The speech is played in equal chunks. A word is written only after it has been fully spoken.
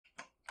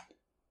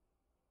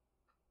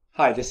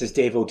Hi, this is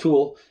Dave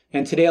O'Toole,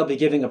 and today I'll be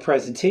giving a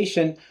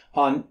presentation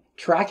on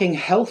tracking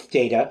health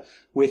data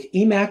with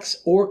Emacs,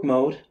 Org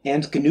Mode,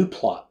 and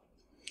GNUplot.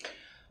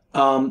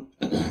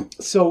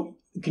 So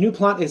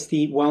GNUplot is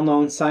the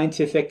well-known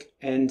scientific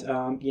and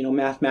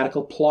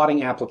mathematical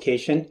plotting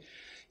application.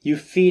 You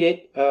feed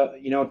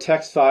it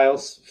text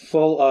files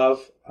full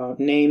of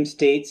names,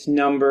 dates,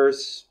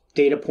 numbers,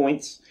 data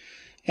points,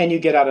 and you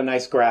get out a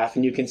nice graph,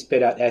 and you can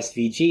spit out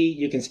SVG,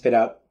 you can spit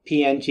out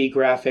PNG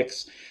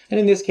graphics, and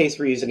in this case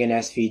we're using an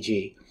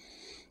SVG.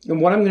 And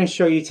what I'm going to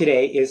show you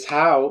today is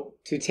how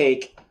to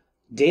take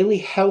daily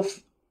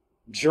health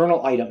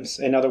journal items.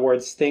 In other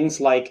words,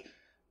 things like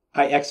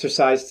I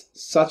exercised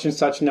such and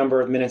such number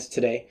of minutes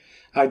today.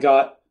 I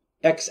got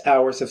X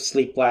hours of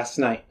sleep last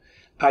night.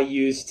 I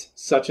used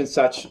such and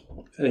such,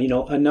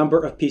 a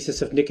number of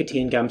pieces of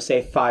nicotine gum,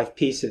 say 5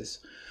 pieces.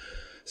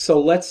 So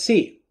let's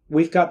see.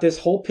 We've got this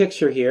whole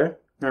picture here,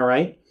 all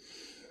right?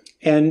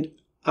 And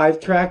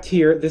I've tracked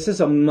here, this is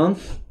a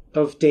month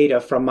of data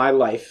from my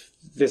life.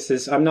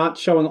 I'm not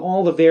showing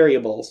all the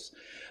variables,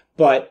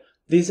 but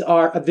this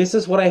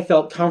is what I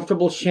felt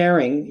comfortable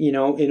sharing,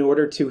 in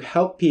order to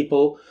help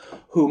people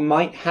who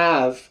might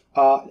have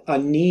a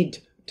need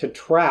to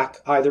track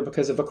either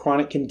because of a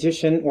chronic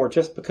condition or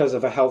just because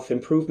of a health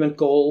improvement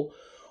goal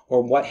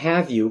or what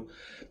have you.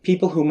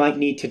 People who might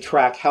need to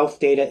track health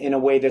data in a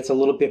way that's a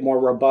little bit more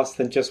robust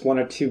than just one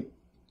or two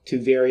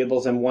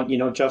variables and one,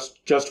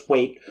 just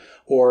weight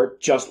or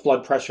just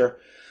blood pressure.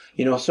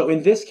 So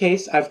in this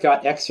case, I've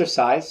got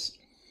exercise.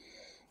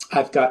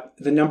 I've got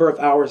the number of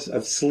hours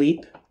of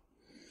sleep,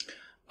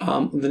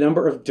 the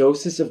number of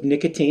doses of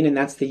nicotine, and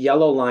that's the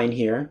yellow line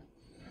here.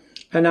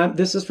 And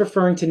this is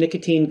referring to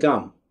nicotine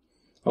gum,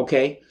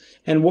 okay?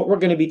 And what we're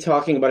going to be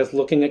talking about is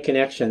looking at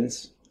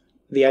connections.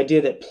 The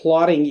idea that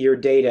plotting your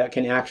data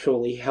can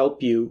actually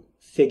help you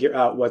figure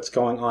out what's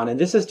going on. And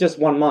this is just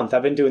 1 month.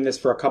 I've been doing this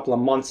for a couple of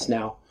months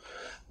now.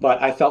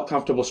 But I felt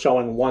comfortable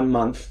showing 1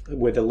 month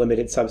with a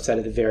limited subset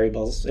of the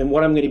variables. And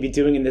what I'm going to be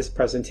doing in this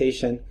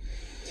presentation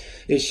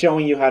is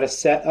showing you how to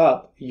set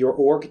up your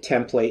org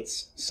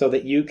templates so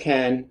that you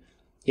can,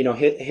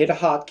 hit a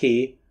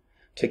hotkey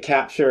to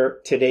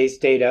capture today's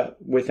data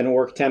with an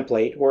org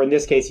template, or in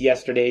this case,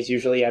 yesterday's.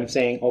 Usually I'm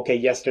saying, okay,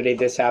 yesterday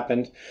this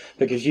happened,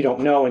 because you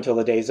don't know until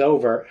the day's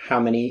over how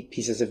many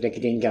pieces of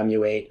nicotine gum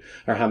you ate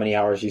or how many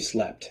hours you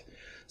slept.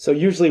 So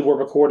usually we're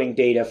recording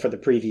data for the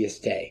previous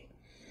day.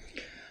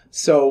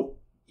 So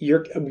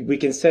we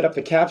can set up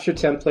the capture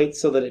template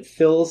so that it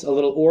fills a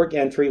little org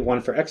entry,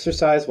 one for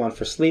exercise, one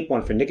for sleep,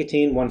 one for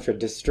nicotine, one for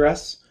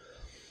distress.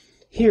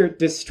 Here,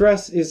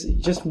 distress is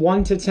just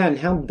 1 to 10.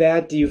 How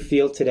bad do you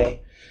feel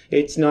today?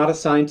 It's not a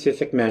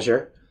scientific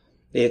measure.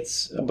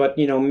 But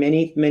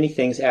many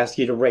things ask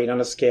you to rate on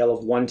a scale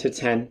of 1 to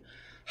 10.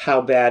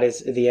 How bad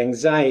is the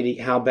anxiety?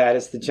 How bad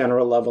is the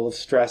general level of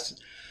stress?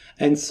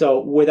 And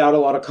so without a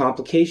lot of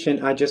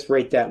complication, I just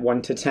rate that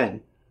 1 to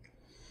 10.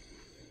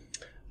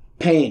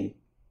 Pain.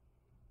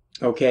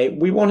 Okay,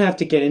 we won't have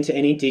to get into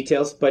any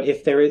details, but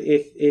if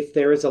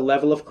there is a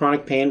level of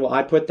chronic pain, well,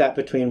 I put that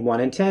between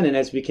 1 and 10, and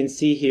as we can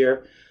see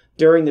here,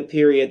 during the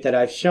period that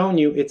I've shown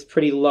you, it's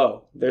pretty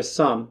low. There's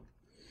some.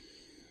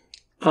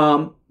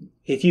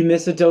 If you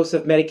miss a dose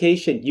of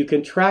medication, you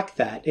can track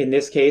that, in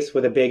this case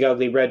with a big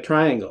ugly red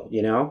triangle,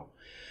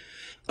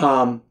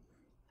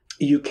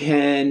 You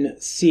can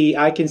see,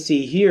 I can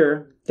see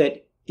here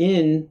that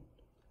in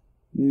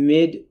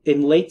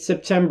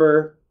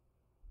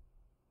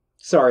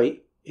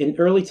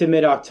early to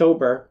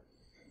mid-October,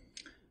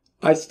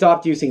 I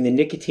stopped using the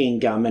nicotine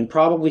gum and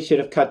probably should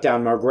have cut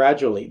down more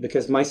gradually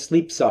because my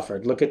sleep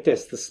suffered. Look at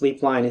this. The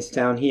sleep line is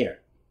down here.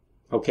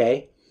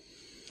 Okay?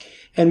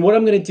 And what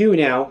I'm going to do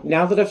now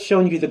that I've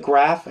shown you the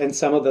graph and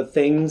some of the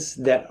things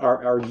that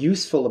are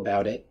useful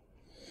about it,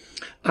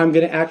 I'm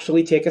going to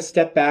actually take a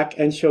step back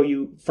and show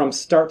you from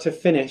start to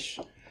finish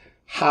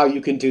how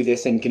you can do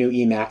this in GNU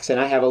Emacs. And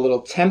I have a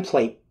little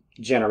template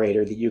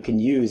generator that you can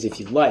use if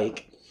you'd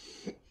like.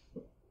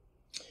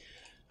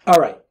 All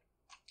right,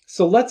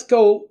 so let's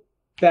go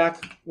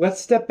back.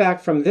 Let's step back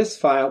from this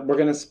file. We're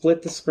going to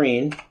split the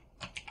screen.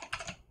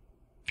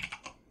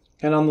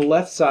 And on the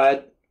left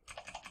side,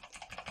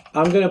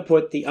 I'm going to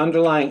put the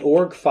underlying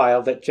org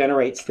file that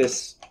generates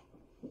this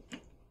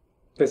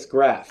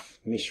graph.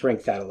 Let me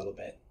shrink that a little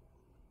bit.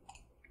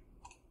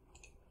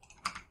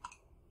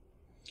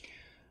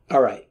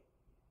 All right.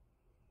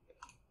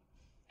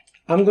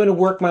 I'm going to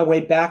work my way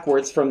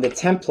backwards from the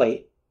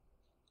template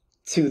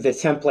to the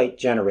template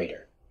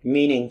generator,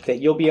 meaning that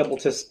you'll be able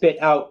to spit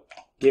out,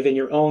 given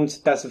your own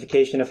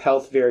specification of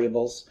health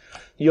variables,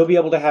 you'll be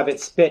able to have it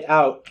spit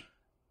out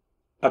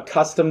a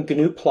custom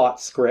GNUplot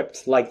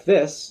script like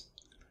this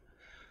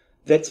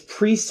that's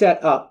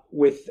preset up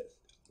with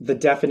the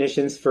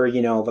definitions for,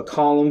 the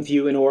column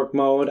view in org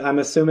mode. I'm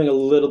assuming a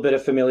little bit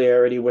of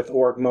familiarity with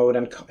org mode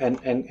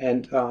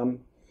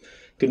and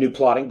GNU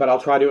plotting, but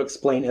I'll try to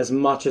explain as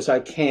much as I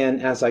can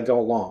as I go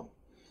along.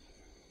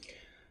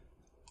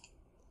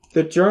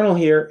 The journal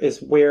here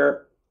is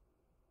where,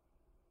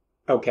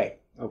 okay,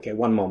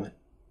 one moment.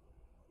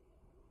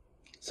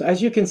 So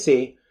as you can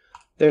see,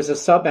 there's a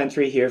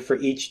sub-entry here for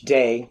each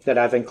day that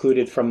I've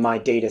included from my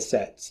data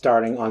set,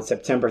 starting on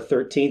September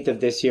 13th of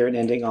this year and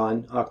ending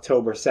on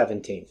October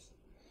 17th.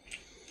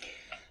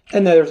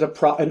 And then there's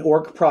an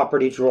org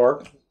property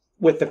drawer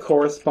with the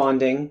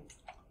corresponding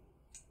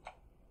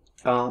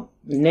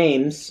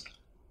names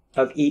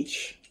of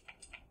each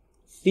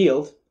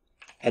field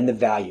and the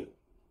value.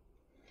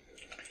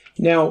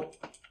 Now,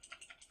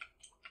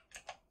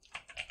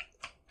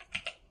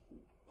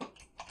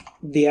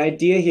 the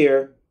idea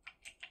here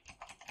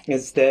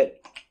is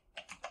that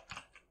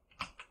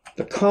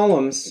the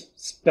columns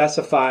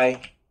specify,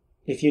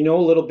 if you know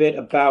a little bit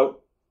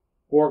about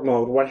org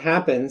mode, what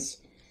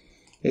happens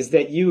is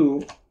that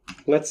you,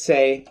 let's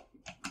say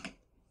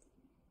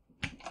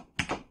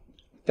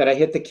that I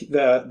hit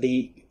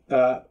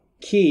the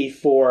key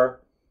for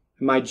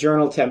my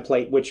journal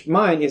template, which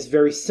mine is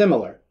very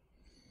similar.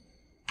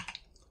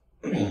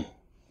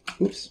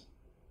 Oops.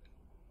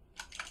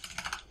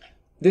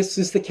 This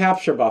is the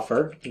capture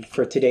buffer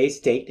for today's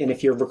date, and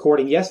if you're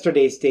recording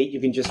yesterday's date,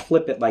 you can just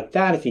flip it like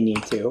that if you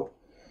need to.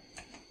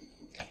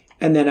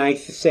 And then I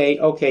say,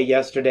 okay,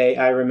 yesterday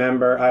I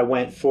remember I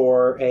went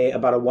for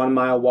about a 1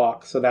 mile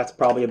walk, so that's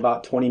probably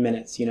about 20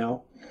 minutes, you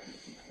know.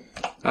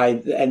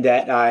 And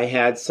that I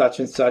had such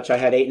and such, I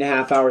had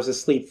 8.5 hours of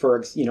sleep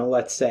for, you know,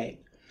 let's say.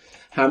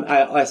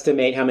 I'll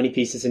estimate how many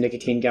pieces of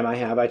nicotine gum I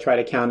have. I try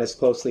to count as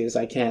closely as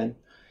I can.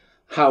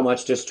 How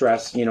much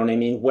distress, you know what I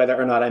mean, whether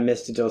or not I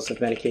missed a dose of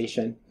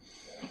medication.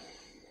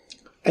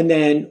 And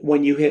then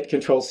when you hit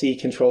Control-C,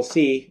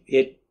 Control-C,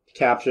 it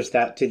captures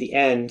that to the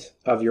end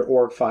of your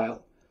org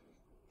file.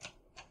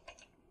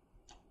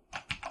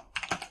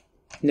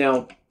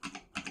 Now,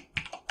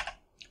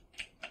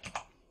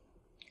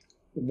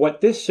 what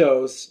this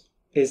shows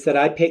is that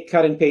I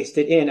cut and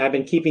pasted in. I've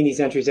been keeping these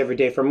entries every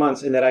day for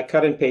months, and that I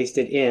cut and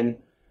pasted in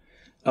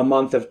a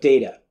month of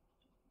data.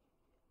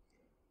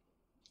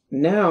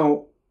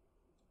 Now,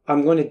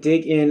 I'm going to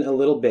dig in a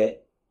little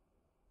bit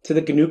to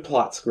the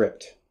GNUplot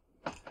script.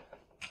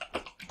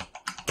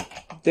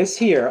 This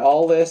here,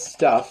 all this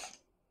stuff,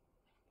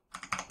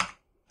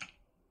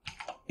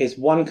 is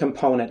one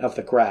component of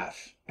the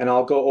graph, and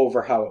I'll go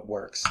over how it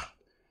works.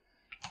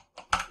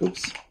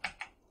 Oops.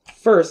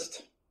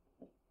 First,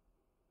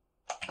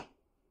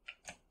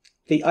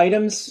 the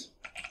items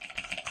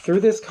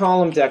through this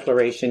column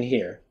declaration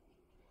here,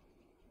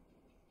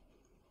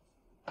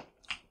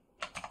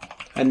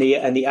 and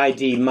the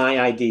ID, my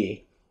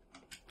ID.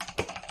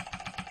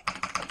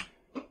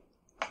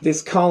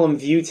 This column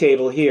view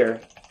table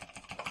here,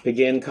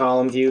 begin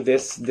column view,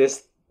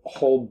 this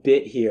whole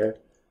bit here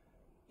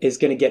is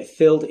going to get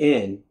filled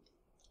in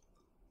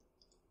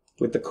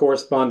with the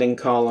corresponding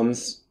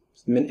columns,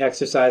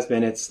 exercise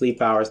minutes,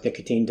 sleep hours,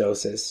 nicotine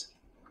doses.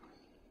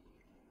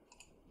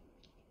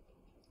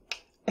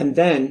 And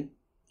then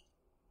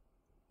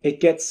it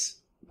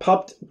gets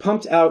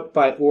pumped out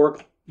by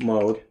org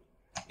mode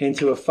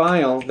into a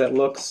file that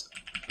looks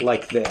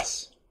like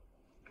this.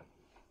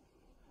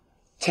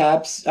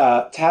 Tab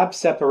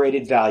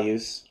separated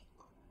values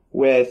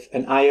with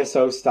an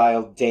ISO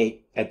style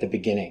date at the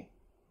beginning.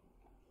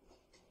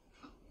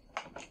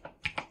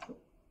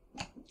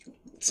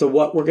 So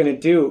what we're going to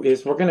do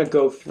is we're going to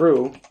go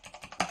through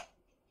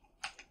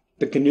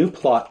the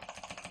GNUplot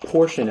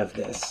portion of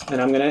this, and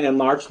I'm going to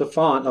enlarge the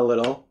font a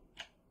little.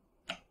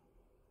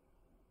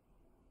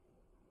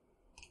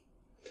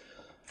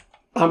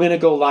 I'm going to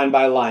go line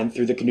by line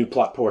through the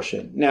GNUplot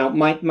portion. Now,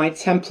 my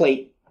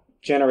template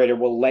generator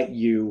will let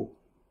you,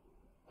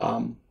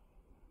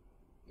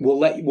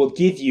 will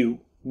give you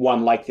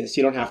one like this.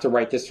 You don't have to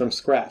write this from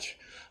scratch.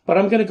 But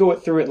I'm going to go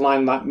through it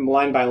line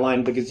by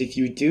line, because if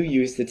you do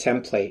use the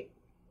template,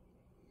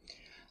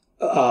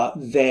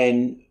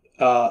 then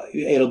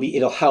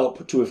it'll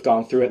help to have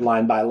gone through it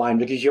line by line,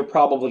 because you're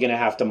probably going to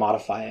have to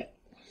modify it.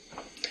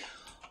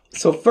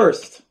 So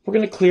first, we're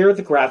going to clear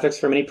the graphics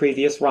from any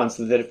previous run,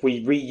 so that if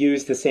we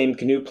reuse the same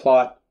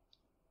GNUplot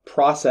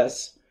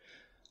process,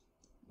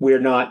 we're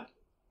not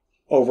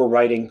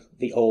overwriting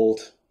the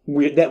old,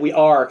 that we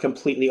are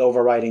completely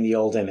overwriting the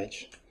old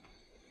image.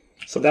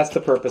 So that's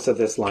the purpose of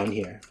this line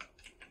here.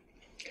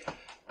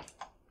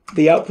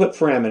 The output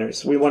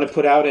parameters, we want to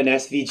put out an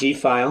SVG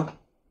file.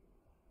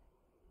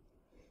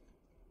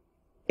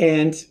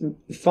 And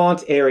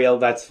font Arial,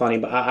 that's funny,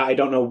 but I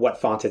don't know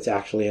what font it's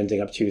actually ending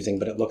up choosing,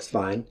 but it looks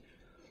fine.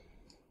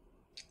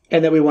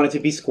 And then we want it to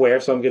be square,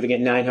 so I'm giving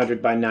it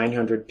 900 by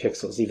 900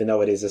 pixels, even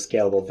though it is a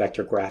scalable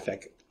vector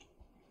graphic.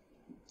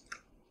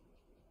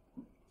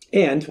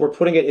 And we're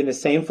putting it in the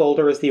same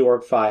folder as the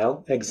org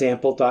file,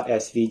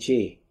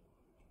 example.svg.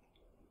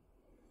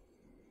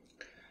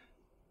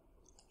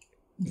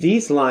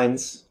 These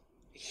lines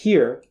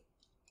here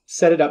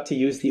set it up to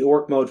use the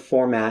org mode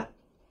format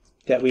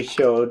that we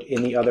showed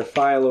in the other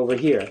file over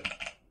here.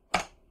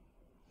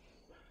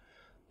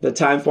 The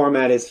time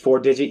format is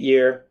 4-digit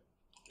year,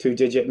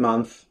 2-digit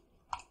month,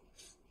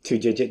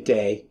 2-digit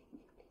day.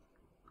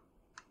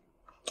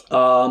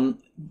 The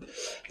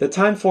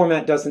time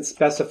format doesn't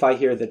specify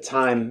here the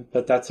time,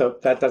 but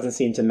that doesn't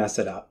seem to mess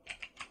it up.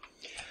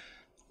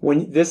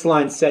 When this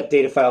line set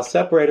data file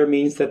separator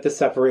means that the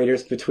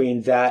separators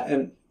between that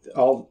and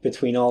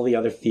between all the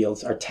other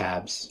fields are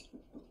tabs,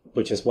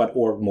 which is what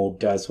org mode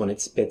does when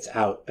it spits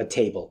out a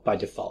table by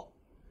default.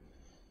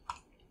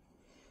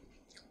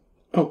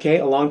 Okay,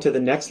 along to the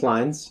next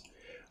lines,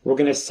 we're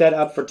going to set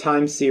up for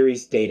time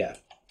series data,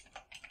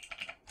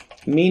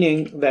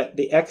 meaning that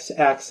the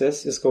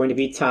x-axis is going to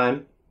be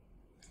time,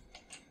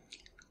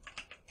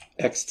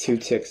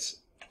 x2 ticks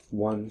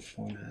 1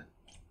 format.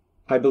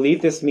 I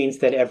believe this means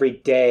that every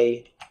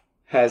day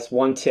has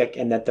 1 tick,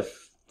 and that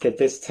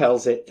this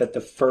tells it that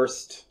the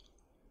first...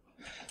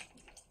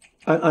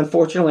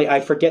 Unfortunately, I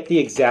forget the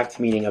exact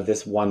meaning of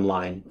this one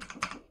line.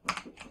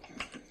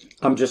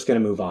 I'm just going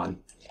to move on.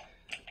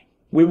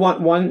 We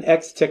want 1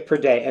 x tick per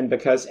day, and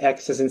because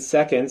x is in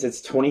seconds,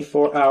 it's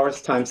 24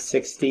 hours times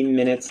 60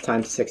 minutes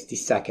times 60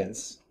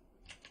 seconds.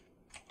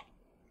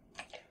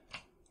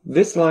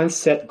 This line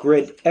set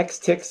grid x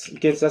ticks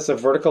gives us a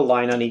vertical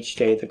line on each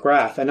day of the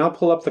graph, and I'll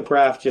pull up the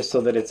graph just so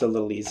that it's a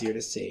little easier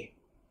to see.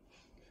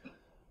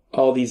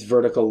 All these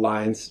vertical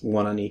lines,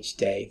 one on each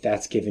day,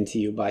 that's given to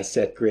you by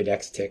set grid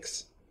x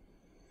ticks.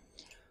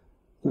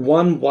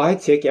 1 y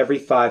tick every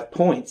 5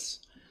 points.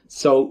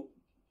 So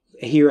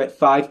here at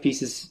 5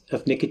 pieces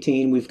of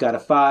nicotine, we've got a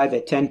 5.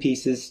 At 10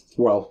 pieces,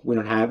 well, we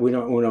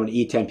don't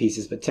eat 10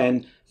 pieces, but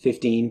 10,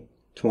 15,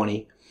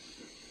 20.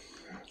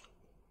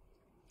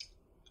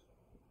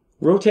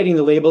 Rotating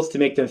the labels to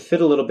make them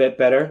fit a little bit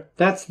better.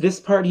 That's this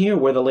part here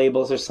where the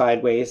labels are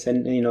sideways,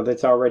 and you know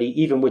that's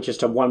already, even with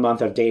just a 1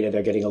 month of data,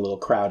 they're getting a little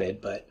crowded,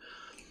 but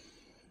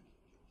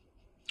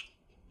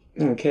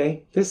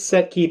okay. This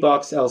set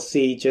keybox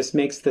LC just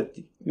makes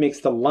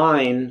the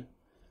line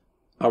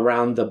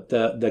around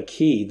the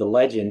key, the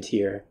legend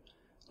here,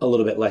 a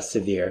little bit less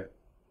severe.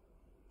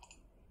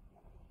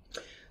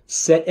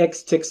 Set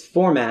x ticks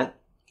format.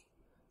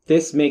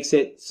 This makes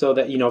it so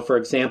that, you know, for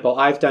example,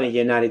 I've done a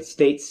United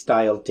States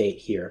style date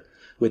here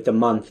with the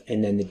month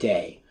and then the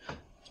day.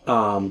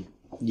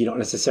 You don't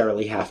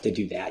necessarily have to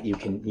do that. You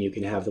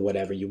can have the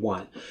whatever you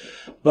want.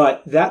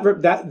 But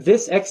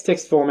this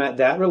xticks format,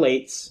 that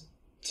relates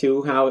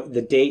to how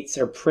the dates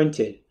are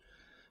printed.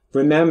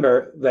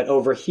 Remember that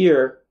over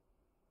here,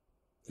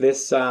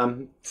 this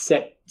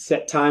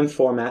set time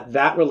format,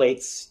 that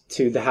relates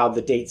to how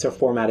the dates are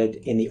formatted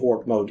in the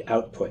org mode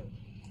output.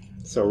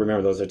 So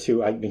remember, those are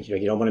two.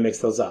 You don't want to mix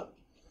those up.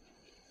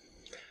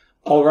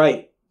 All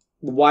right,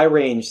 Y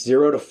range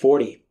 0 to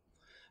 40.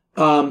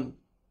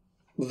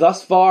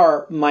 Thus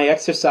far, my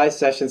exercise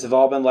sessions have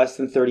all been less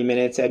than 30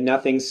 minutes, and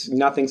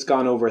nothing's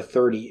gone over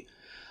 30.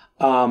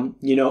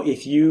 You know,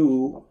 if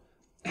you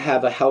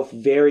have a health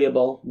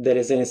variable that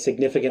is in a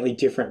significantly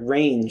different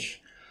range,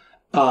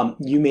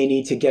 you may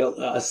need to get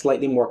a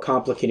slightly more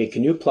complicated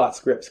GNUplot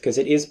scripts, because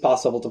it is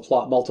possible to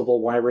plot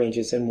multiple Y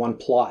ranges in one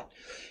plot.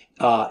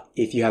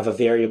 If you have a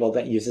variable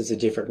that uses a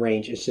different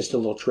range, it's just a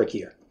little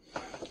trickier.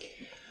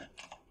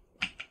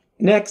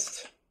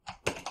 Next,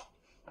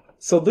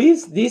 so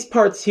these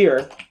parts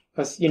here,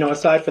 you know,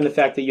 aside from the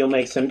fact that you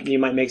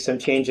might make some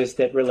changes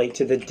that relate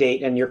to the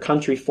date and your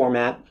country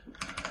format,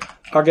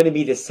 are going to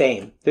be the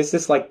same. This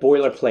is like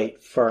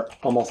boilerplate for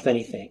almost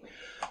anything.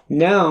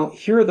 Now,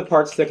 here are the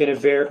parts that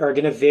are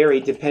going to vary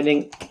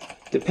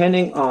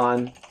depending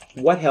on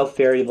what health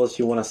variables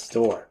you want to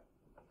store.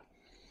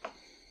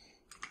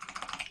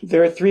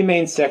 There are 3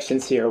 main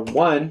sections here.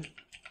 One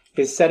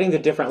is setting the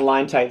different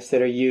line types that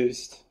are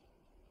used.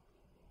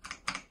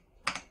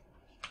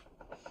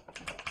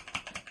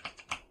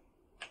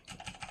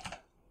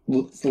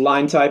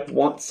 Line type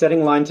 1,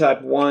 setting line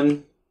type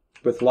 1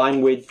 with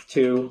line width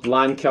 2,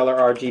 line color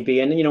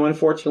RGB. And, you know,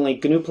 unfortunately,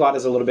 GNUplot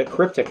is a little bit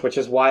cryptic, which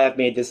is why I've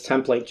made this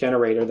template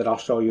generator that I'll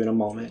show you in a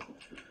moment.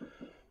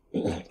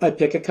 I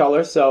pick a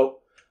color. So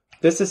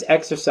this is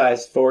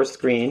exercise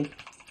forest green.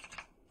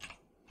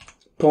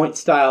 Point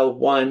style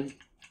 1,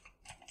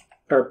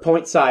 or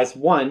point size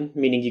 1,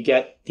 meaning you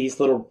get these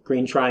little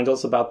green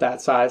triangles about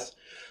that size.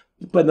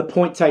 But the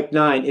point type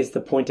 9 is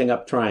the pointing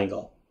up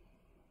triangle.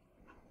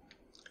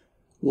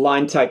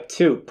 Line type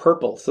 2,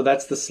 purple, so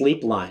that's the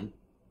sleep line.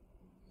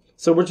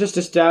 So we're just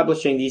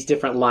establishing these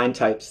different line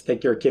types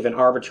that you're given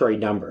arbitrary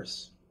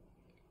numbers.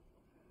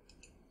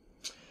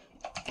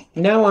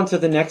 Now on to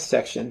the next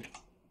section.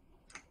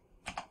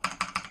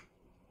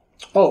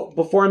 Oh,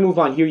 before I move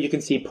on, here you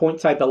can see point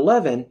type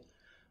 11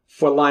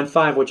 for line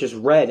 5, which is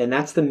red, and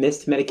that's the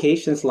missed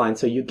medications line.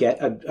 So you get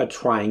a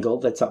triangle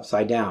that's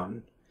upside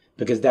down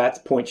because that's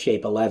point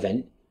shape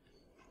 11.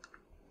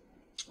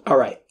 All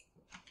right.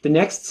 The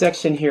next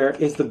section here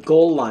is the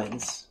goal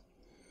lines.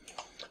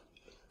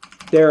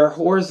 There are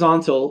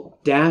horizontal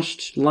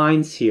dashed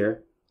lines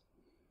here.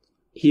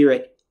 Here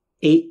at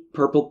 8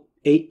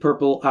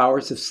 purple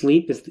hours of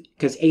sleep, is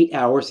because 8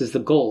 hours is the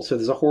goal. So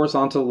there's a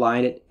horizontal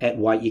line at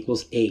y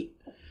equals 8.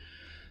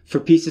 For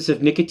pieces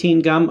of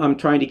nicotine gum, I'm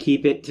trying to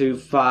keep it to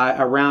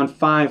around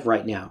 5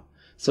 right now.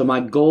 So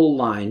my goal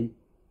line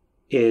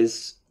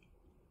is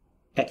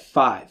at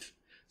 5.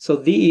 So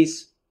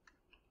these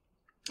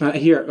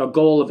Here, a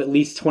goal of at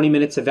least 20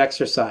 minutes of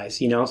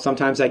exercise. You know,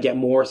 sometimes I get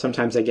more,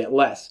 sometimes I get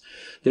less.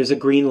 There's a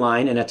green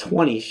line and a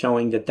 20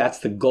 showing that that's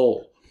the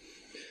goal.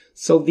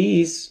 So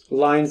these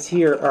lines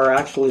here are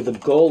actually the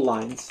goal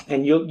lines,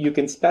 and you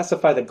can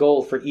specify the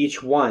goal for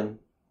each one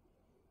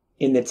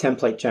in the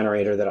template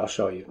generator that I'll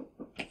show you.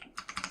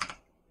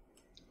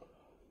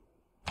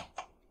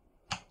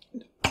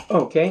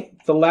 Okay,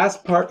 the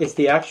last part is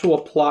the actual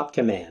plot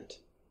command.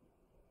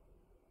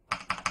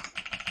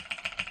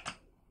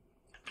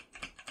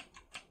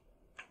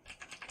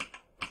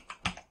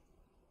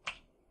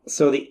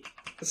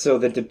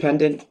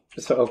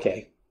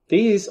 Okay,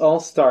 these all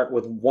start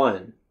with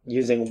 1,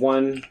 using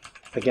 1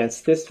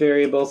 against this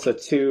variable, so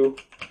 2.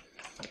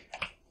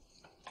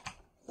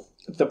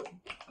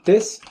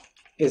 This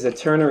is a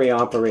ternary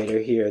operator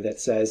here that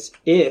says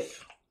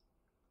if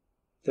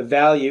the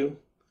value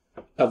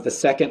of the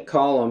second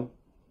column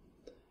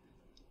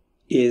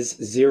is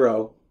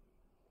 0,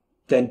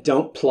 then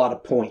don't plot a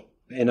point.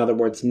 In other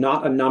words,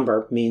 not a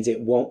number means it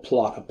won't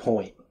plot a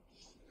point.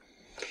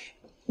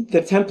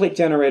 The template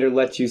generator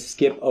lets you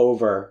skip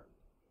over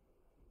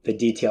the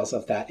details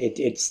of that.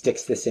 It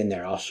sticks this in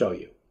there. I'll show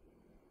you.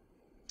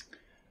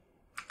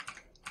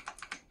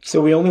 So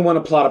we only want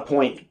to plot a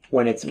point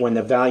when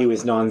the value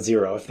is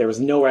non-zero. If there was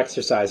no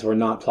exercise, we're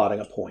not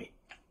plotting a point.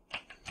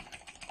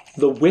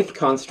 The with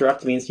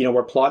construct means, you know,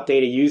 we're plot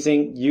data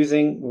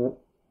using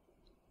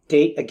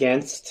date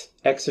against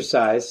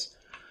exercise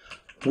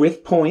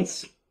with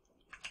points.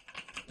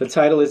 The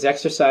title is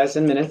exercise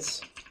in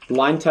minutes,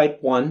 line type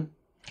 1.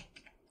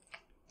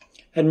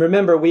 And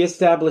remember, we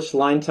established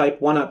line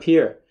type 1 up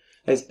here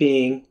as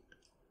being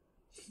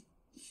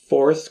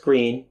forest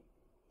green,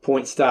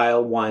 point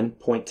style 1,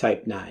 point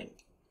type 9,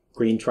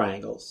 green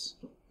triangles.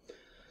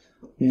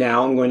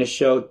 Now I'm going to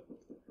show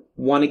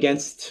 1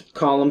 against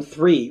column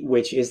 3,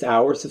 which is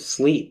hours of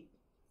sleep.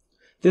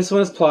 This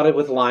one is plotted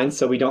with lines,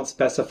 so we don't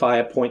specify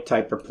a point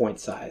type or point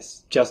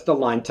size, just a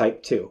line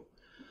type 2.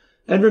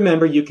 And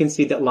remember, you can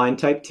see that line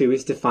type 2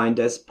 is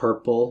defined as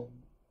purple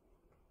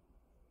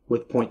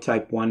with point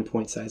type 1,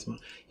 point size 1.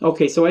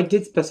 Okay, so I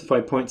did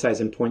specify point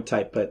size and point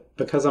type, but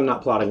because I'm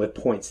not plotting with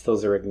points,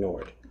 those are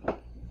ignored.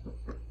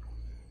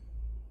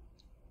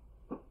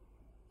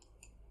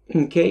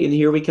 Okay, and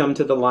here we come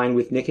to the line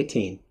with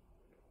nicotine.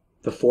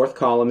 The 4th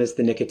column is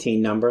the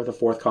nicotine number, the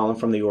 4th column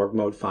from the org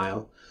mode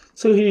file.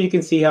 So here you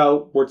can see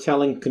how we're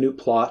telling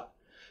GNUplot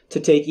to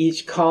take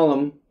each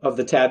column of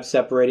the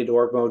tab-separated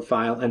org mode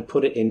file and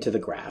put it into the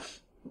graph.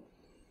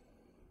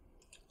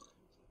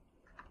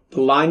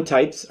 The line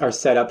types are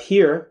set up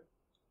here.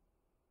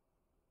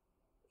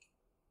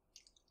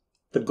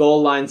 The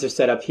goal lines are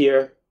set up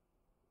here.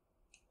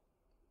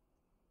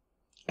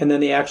 And then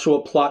the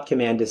actual plot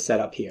command is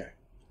set up here.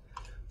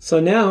 So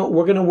now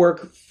we're going to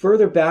work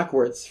further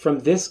backwards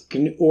from this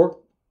GNUplot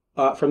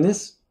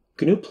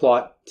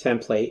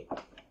template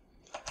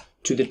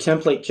to the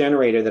template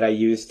generator that I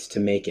used to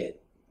make it.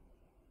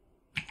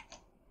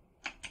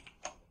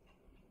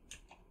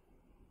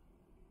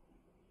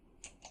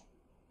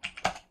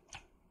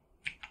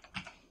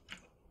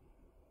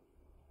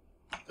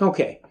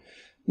 Okay,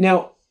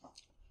 now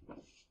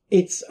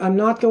I'm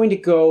not going to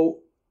go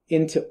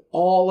into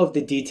all of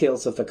the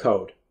details of the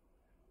code,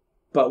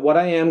 but what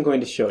I am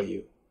going to show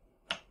you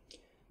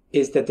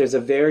is that there's a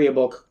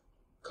variable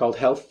called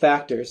health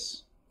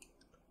factors,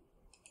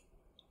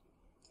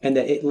 and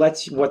that it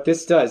lets what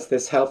this does,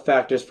 this health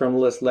factors from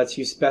list lets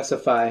you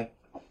specify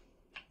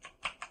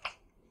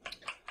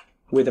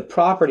with a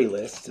property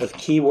list of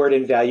keyword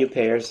and value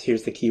pairs.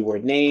 Here's the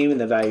keyword name,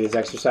 and the value is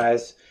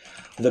exercise.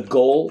 The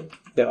goal,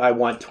 that I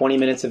want 20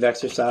 minutes of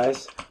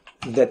exercise,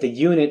 that the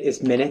unit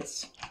is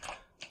minutes,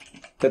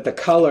 that the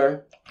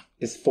color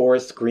is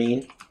forest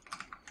green,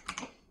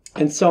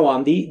 and so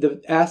on.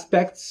 The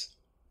aspects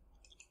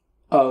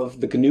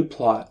of the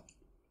GNUplot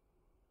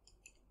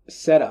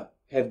setup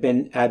have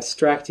been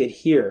abstracted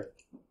here.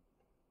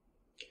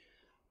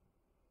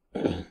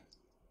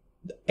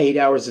 8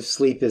 hours of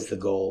sleep is the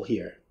goal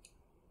here.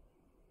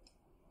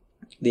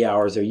 The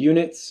hours are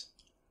units,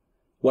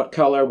 what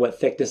color, what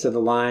thickness of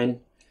the line.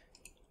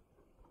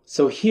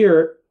 So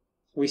here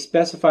we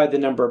specify the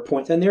number of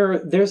points, and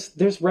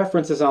there's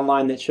references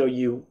online that show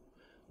you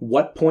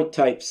what point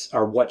types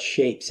are what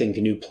shapes in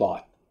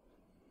GNUplot,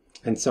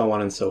 and so on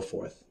and so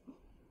forth.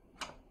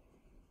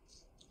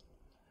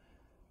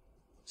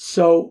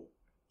 So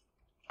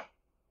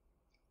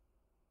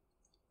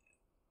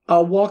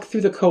I'll walk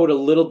through the code a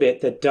little bit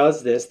that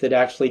does this, that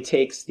actually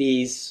takes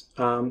these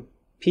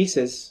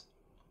pieces,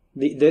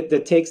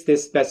 that takes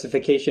this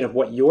specification of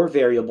what your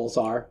variables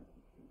are,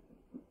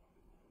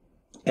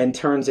 and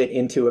turns it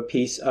into a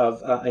piece of,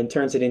 a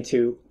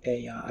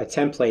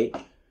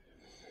template.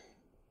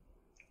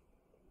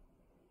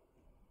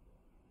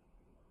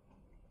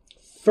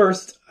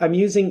 First, I'm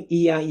using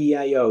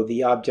EIEIO,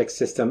 the object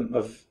system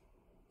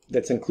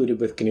that's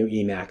included with GNU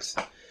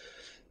Emacs.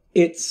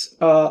 It's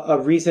a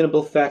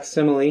reasonable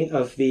facsimile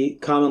of the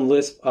Common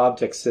Lisp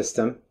object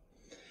system.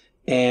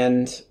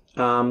 And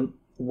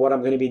what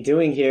I'm going to be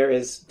doing here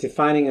is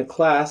defining a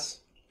class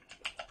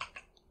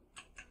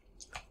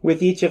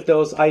with each of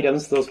those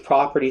items, those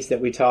properties that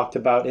we talked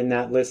about in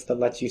that list that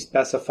lets you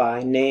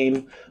specify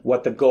name,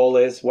 what the goal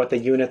is, what the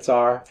units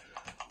are,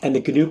 and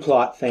the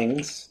GNUplot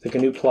things, the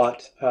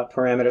GNUplot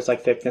parameters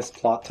like thickness,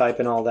 plot type,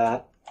 and all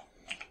that,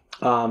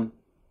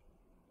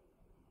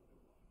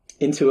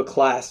 into a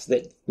class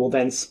that will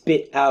then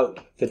spit out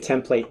the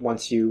template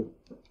once you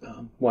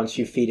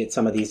feed it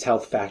some of these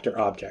health factor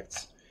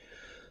objects.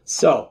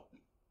 So,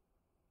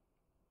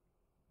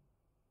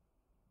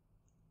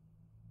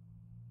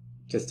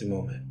 just a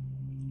moment.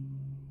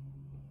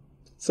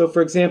 So,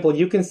 for example,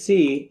 you can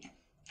see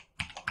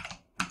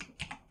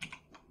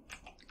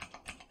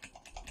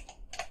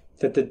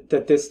that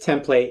this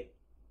template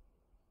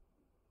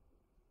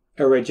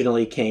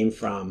originally came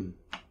from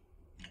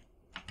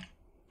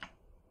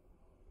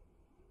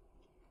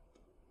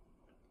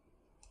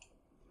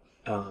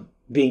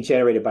being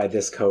generated by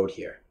this code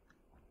here.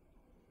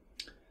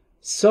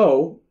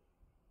 So,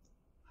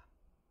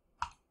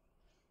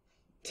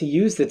 to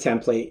use the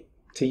template,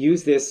 to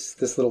use this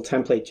little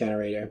template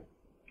generator,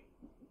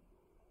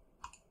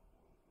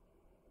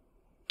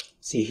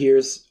 see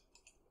here's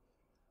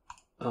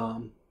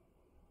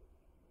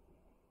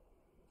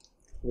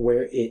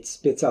where it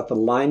spits out the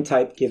line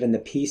type given the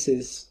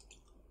pieces.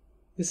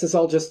 This is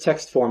all just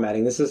text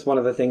formatting. This is one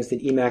of the things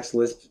that Emacs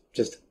Lisp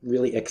just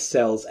really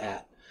excels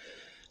at.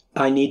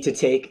 I need to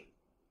take,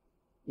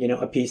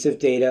 a piece of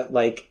data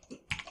like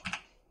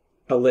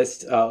a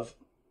list of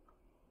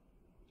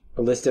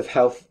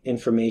health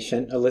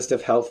information, a list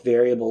of health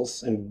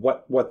variables, and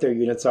what their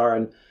units are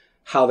and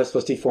how they're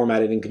supposed to be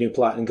formatted in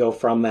GNUplot, and go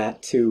from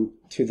that to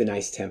the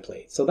nice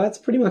template. So that's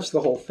pretty much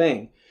the whole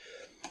thing.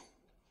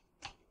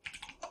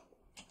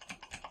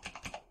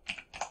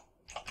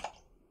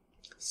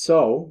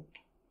 So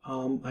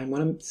I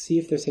want to see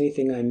if there's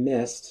anything I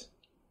missed.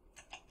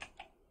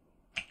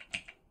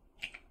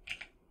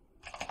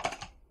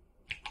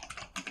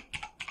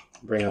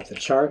 Bring up the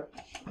chart.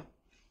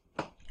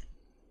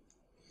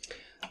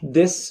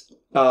 This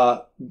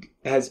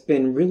has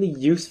been really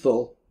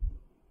useful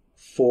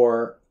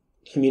for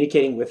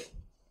communicating with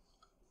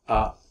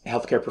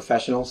healthcare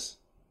professionals,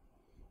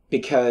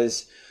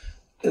 because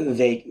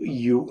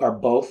you are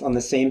both on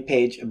the same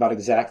page about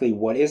exactly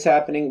what is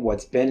happening,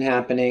 what's been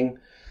happening,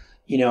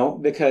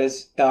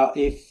 because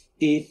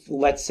if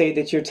let's say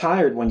that you're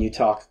tired when you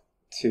talk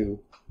to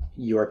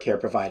your care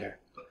provider.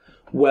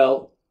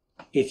 Well,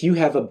 if you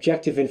have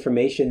objective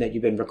information that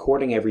you've been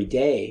recording every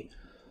day,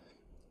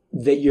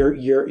 that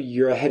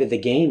you're ahead of the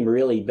game,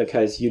 really,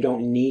 because you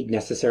don't need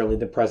necessarily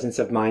the presence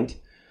of mind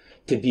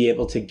to be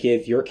able to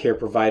give your care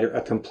provider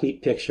a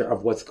complete picture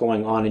of what's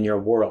going on in your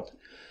world.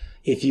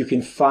 If you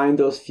can find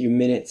those few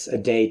minutes a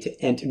day to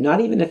enter,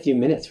 not even a few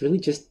minutes, really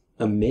just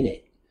a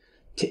minute,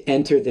 to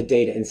enter the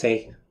data and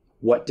say,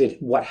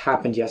 what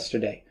happened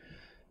yesterday?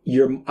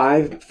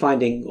 I'm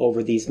finding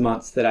over these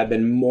months that I've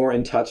been more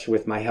in touch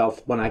with my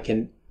health when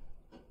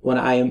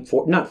I am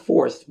not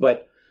forced,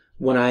 but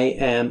when I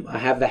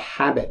have the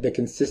habit, the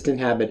consistent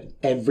habit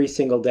every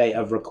single day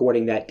of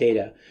recording that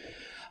data.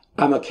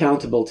 I'm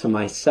accountable to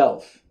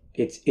myself.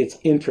 It's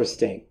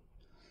interesting.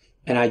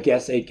 And I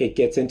guess it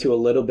gets into a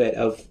little bit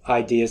of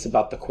ideas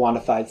about the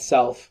quantified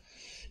self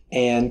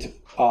and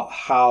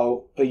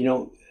how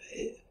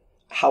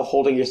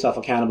holding yourself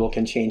accountable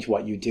can change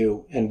what you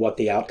do and what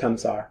the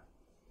outcomes are.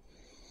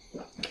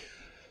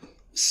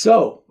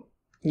 So,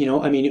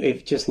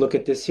 if just look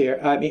at this here,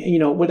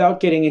 without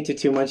getting into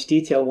too much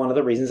detail, one of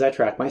the reasons I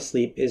track my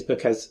sleep is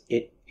because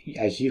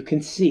as you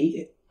can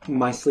see,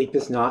 my sleep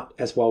is not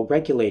as well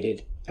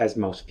regulated as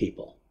most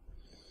people.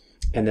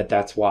 And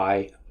that's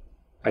why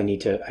I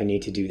need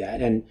to do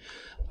that. And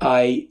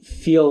I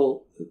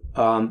feel,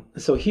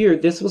 so here,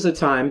 this was a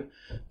time,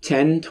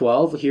 10,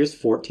 12, here's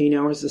 14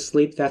 hours of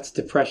sleep, that's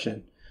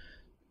depression.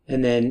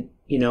 And then,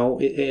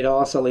 it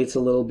oscillates a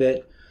little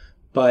bit,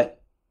 but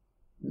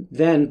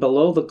then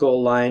below the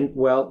goal line,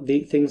 well,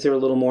 the things are a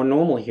little more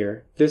normal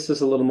here. This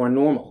is a little more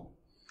normal.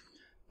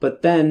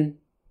 But then,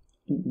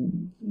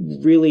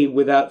 really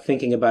without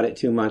thinking about it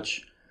too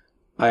much,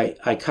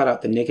 I cut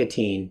out the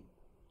nicotine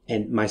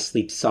and my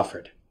sleep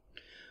suffered.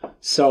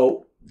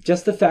 So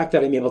just the fact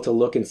that I'm able to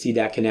look and see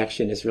that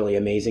connection is really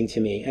amazing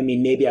to me. I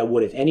mean, maybe I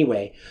would have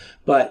anyway,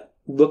 but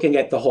looking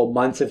at the whole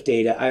months of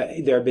data,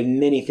 there have been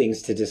many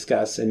things to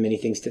discuss and many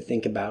things to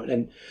think about.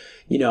 And,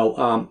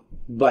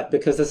 but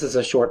because this is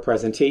a short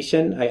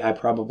presentation, I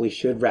probably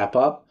should wrap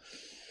up.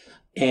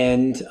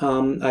 And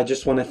I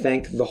just want to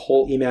thank the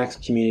whole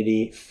Emacs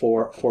community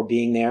for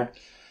being there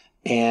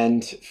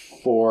and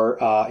for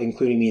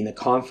including me in the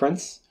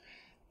conference.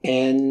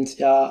 And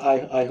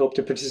I hope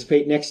to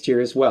participate next year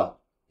as well.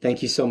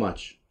 Thank you so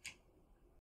much.